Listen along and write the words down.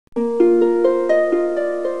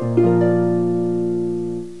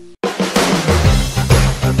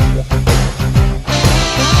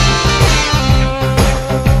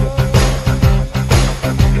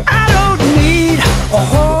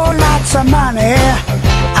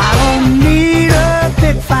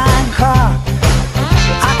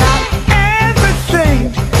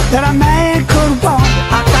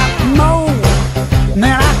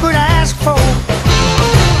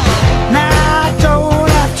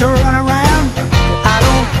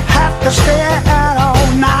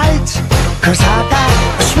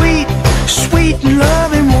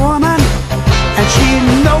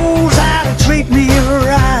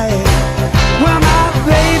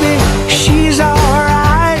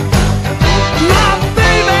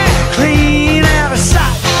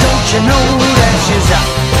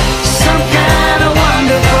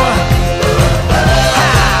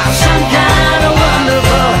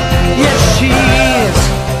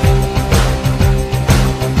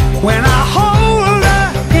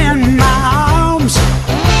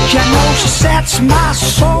my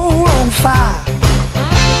soul on fire.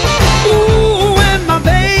 Ooh, when my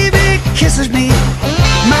baby kisses me,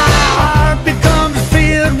 my heart becomes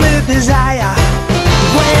filled with desire.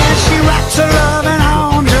 When she wraps her loving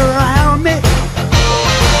arms around me,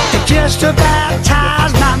 it just about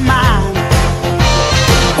ties my mind.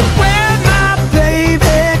 When my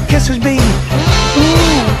baby kisses me,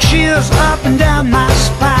 ooh, chills up and down my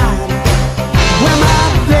spine. When my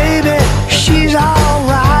baby, she's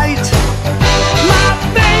alright. My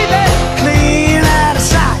baby, clean out of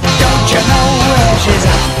sight. Don't you know where she's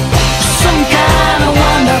at? Some kind of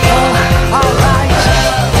wonderful, alright.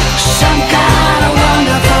 Some kind of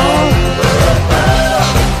wonderful.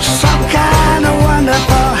 Some kind of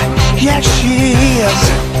wonderful, yes she is.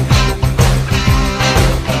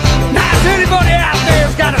 Now if anybody out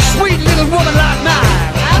there's got a sweet little woman like mine,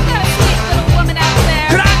 I've got a sweet little woman out there.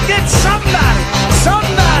 could I get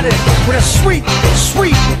somebody with a sweet,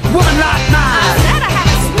 sweet woman like I mine? said I have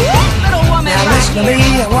a sweet little woman Now right listen to here.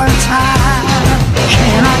 me one time.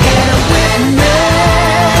 Can